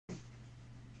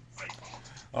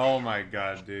Oh my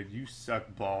god, dude, you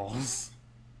suck balls.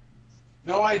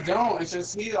 No, I don't. It's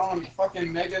just he's on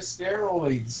fucking mega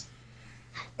steroids.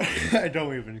 I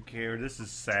don't even care. This is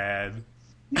sad.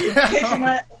 He's kicking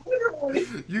my literally.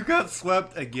 You got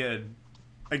swept again.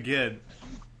 Again.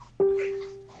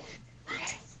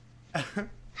 I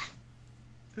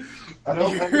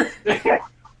don't understand.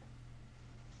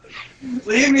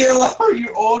 Leave me alone,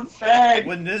 you old fag.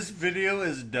 When this video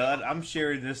is done, I'm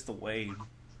sharing this to Wayne.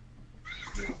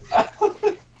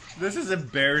 This is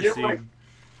embarrassing.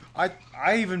 I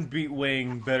even beat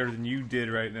Wang better than you did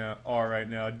right now. Right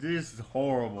now. This is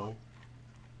horrible.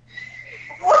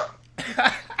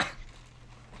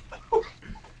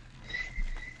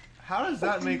 How does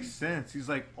that make sense? He's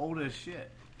like old as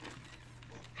shit.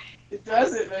 It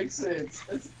doesn't make sense.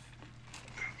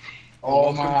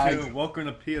 Oh Welcome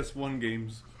to PS1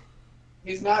 games.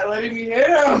 He's not letting me hit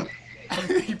him.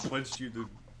 He punched you to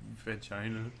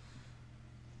vagina.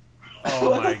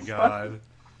 Oh my god.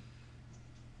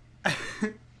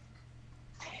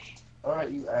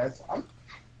 Alright, you ass.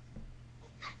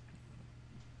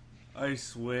 I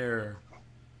swear.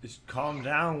 Just calm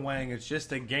down, Wang. It's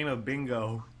just a game of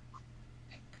bingo.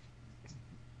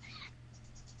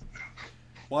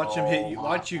 Watch him hit you.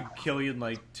 Watch you kill you in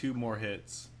like 2 more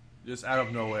hits. Just out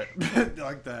of nowhere.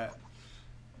 Like that.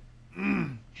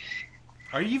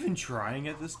 Are you even trying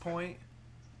at this point?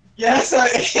 Yes, I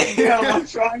am. I'm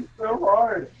trying so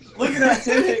hard. Look at that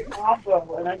 10-hit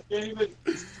combo, and I can't even.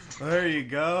 There you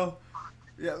go.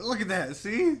 Yeah, look at that.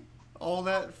 See? All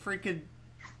that freaking...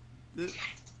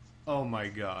 Oh my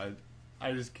god.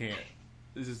 I just can't.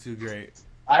 This is too great.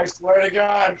 I swear to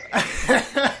God.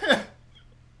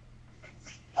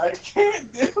 I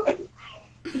can't do it.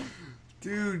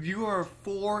 Dude, you are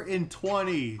 4 in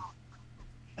 20.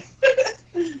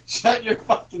 Shut your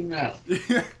fucking mouth.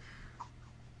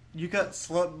 You got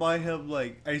slumped by him,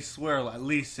 like, I swear, at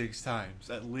least 6 times.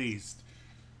 At least.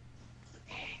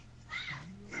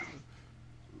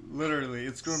 Literally,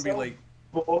 it's gonna be like...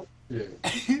 Bullshit.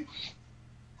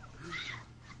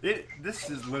 This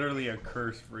is literally a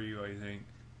curse for you, I think.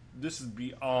 This is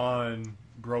beyond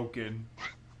broken.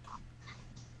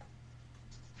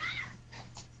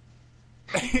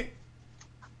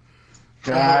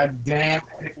 God damn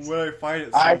it. When I find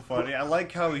it so funny, I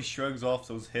like how he shrugs off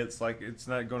those hits like it's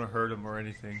not gonna hurt him or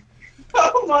anything.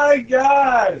 Oh my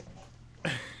god!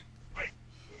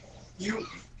 You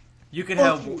could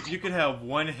have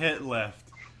 1 hit left,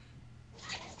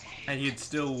 and you'd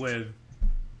still win.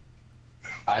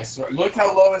 I swear. Look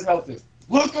how low his health is.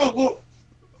 Look!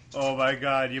 Oh my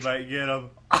god, you might get him.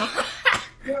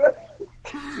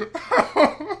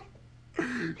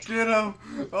 Get him!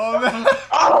 Oh no!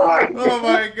 Oh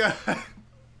my god!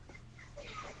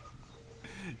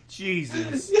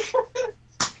 Jesus.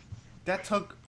 That took